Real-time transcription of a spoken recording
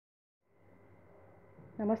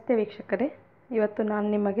ನಮಸ್ತೆ ವೀಕ್ಷಕರೇ, ಇವತ್ತು ನಾನು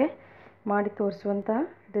ನಿಮಗೆ ಮಾಡಿ ತೋರಿಸುವಂಥ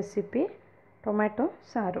ರೆಸಿಪಿ ಟೊಮ್ಯಾಟೊ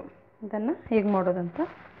ಸಾರು. ಇದನ್ನು ಹೇಗೆ ಮಾಡೋದಂತ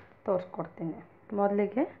ತೋರಿಸ್ಕೊಡ್ತೀನಿ.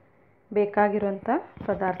 ಮೊದಲಿಗೆ ಬೇಕಾಗಿರುವಂಥ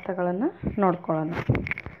ಪದಾರ್ಥಗಳನ್ನು ನೋಡ್ಕೊಳ್ಳೋಣ.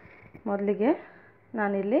 ಮೊದಲಿಗೆ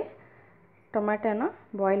ನಾನಿಲ್ಲಿ ಟೊಮ್ಯಾಟೋನ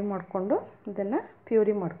ಬಾಯ್ಲ್ ಮಾಡಿಕೊಂಡು ಇದನ್ನು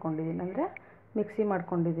ಪ್ಯೂರಿ ಮಾಡ್ಕೊಂಡಿದ್ದೀನಿ, ಅಂದರೆ ಮಿಕ್ಸಿ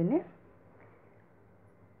ಮಾಡ್ಕೊಂಡಿದ್ದೀನಿ.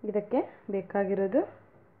 ಇದಕ್ಕೆ ಬೇಕಾಗಿರೋದು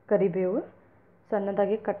ಕರಿಬೇವು,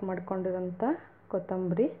 ಸಣ್ಣದಾಗಿ ಕಟ್ ಮಾಡ್ಕೊಂಡಿರೋಂಥ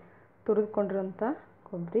ಕೊತ್ತಂಬರಿ, ತುರಿದುಕೊಂಡಿರೋಂಥ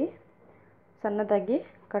ಕೊಬ್ಬರಿ, ಸಣ್ಣದಾಗಿ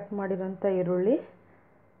ಕಟ್ ಮಾಡಿರೋಂಥ ಈರುಳ್ಳಿ,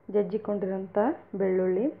 ಜಜ್ಜಿಕೊಂಡಿರೋಂಥ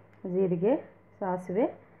ಬೆಳ್ಳುಳ್ಳಿ, ಜೀರಿಗೆ, ಸಾಸಿವೆ,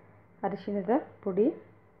 ಅರಿಶಿಣದ ಪುಡಿ,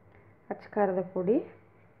 ಅಚ್ಚಕಾರದ ಪುಡಿ,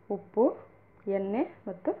 ಉಪ್ಪು, ಎಣ್ಣೆ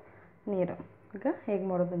ಮತ್ತು ನೀರು. ಈಗ ಹೇಗೆ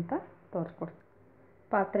ಮಾಡೋದಂತ ತೋರಿಸ್ಕೊಡ್ತೀನಿ.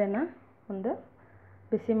 ಪಾತ್ರೆನ ಒಂದು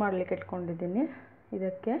ಬಿಸಿ ಮಾಡಲಿಕ್ಕೆ ಇಟ್ಕೊಂಡಿದ್ದೀನಿ.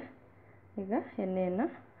 ಇದಕ್ಕೆ ಈಗ ಎಣ್ಣೆಯನ್ನು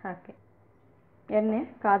ಹಾಕಿ, ಎಣ್ಣೆ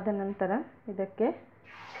ಕಾದ ನಂತರ ಇದಕ್ಕೆ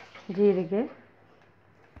ಜೀರಿಗೆ,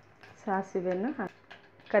 ಸಾಸಿವೆಯನ್ನು ಹಾಕಿ,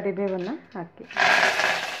 ಕರಿಬೇವನ್ನು ಹಾಕಿ,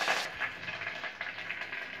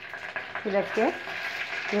 ಇದಕ್ಕೆ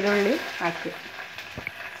ಈರುಳ್ಳಿ ಹಾಕಿ,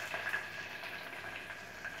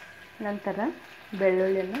 ನಂತರ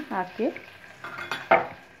ಬೆಳ್ಳುಳ್ಳಿಯನ್ನು ಹಾಕಿ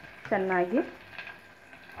ಚೆನ್ನಾಗಿ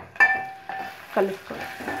ಕಲಿಸ್ಕೊಳ್ಳಿ.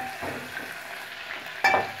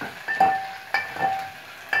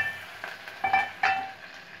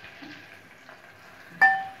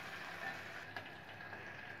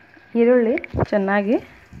 ಈರುಳ್ಳಿ ಚೆನ್ನಾಗಿ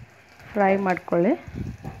ಫ್ರೈ ಮಾಡ್ಕೊಳ್ಳಿ.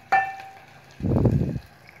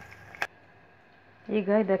 ಈಗ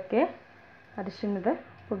ಇದಕ್ಕೆ ಅರಿಶಿಣದ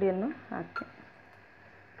ಪುಡಿಯನ್ನು ಹಾಕಿ,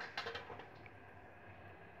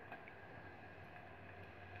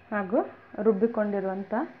 ಹಾಗೂ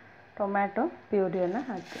ರುಬ್ಬಿಕೊಂಡಿರುವಂಥ ಟೊಮ್ಯಾಟೊ ಪ್ಯೂರಿಯನ್ನು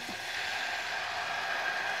ಹಾಕಿ,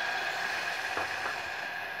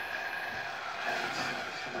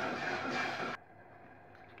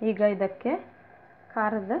 ಈಗ ಇದಕ್ಕೆ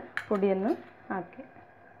ಖಾರದ ಪುಡಿಯನ್ನು ಹಾಕಿ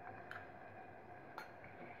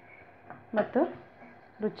ಮತ್ತು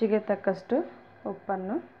ರುಚಿಗೆ ತಕ್ಕಷ್ಟು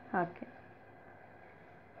ಉಪ್ಪನ್ನು ಹಾಕಿ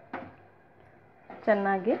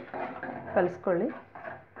ಚೆನ್ನಾಗಿ ಕಲಿಸ್ಕೊಳ್ಳಿ.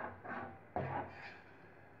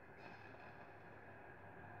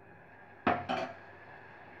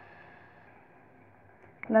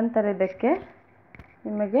 ನಂತರ ಇದಕ್ಕೆ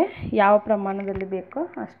ನಿಮಗೆ ಯಾವ ಪ್ರಮಾಣದಲ್ಲಿ ಬೇಕೋ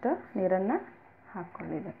ಅಷ್ಟು ನೀರನ್ನು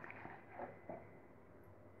ಹಾಕ್ಕೊಳ್ಳಿ.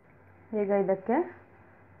 ಈಗ ಇದಕ್ಕೆ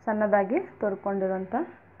ಸಣ್ಣದಾಗಿ ತುರ್ಕೊಂಡಿರುವಂಥ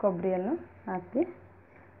ಕೊಬ್ಬರಿಯನ್ನು ಹಾಕಿ,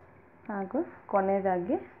 ಹಾಗೂ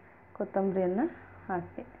ಕೊನೆಯದಾಗಿ ಕೊತ್ತಂಬರಿಯನ್ನು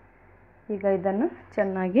ಹಾಕಿ. ಈಗ ಇದನ್ನು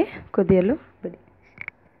ಚೆನ್ನಾಗಿ ಕುದಿಯಲು ಬಿಡಿ.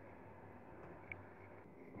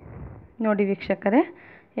 ನೋಡಿ ವೀಕ್ಷಕರೇ,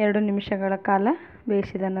 2 ನಿಮಿಷಗಳ ಕಾಲ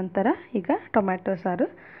ಬೇಯಿಸಿದ ನಂತರ ಈಗ ಟೊಮ್ಯಾಟೊ ಸಾರು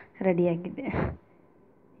ರೆಡಿಯಾಗಿದೆ.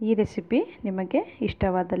 ಈ ರೆಸಿಪಿ ನಿಮಗೆ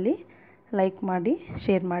ಇಷ್ಟವಾದಲ್ಲಿ ಲೈಕ್ ಮಾಡಿ,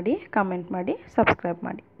 ಶೇರ್ ಮಾಡಿ, ಕಾಮೆಂಟ್ ಮಾಡಿ, ಸಬ್ಸ್ಕ್ರೈಬ್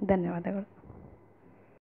ಮಾಡಿ. ಧನ್ಯವಾದಗಳು.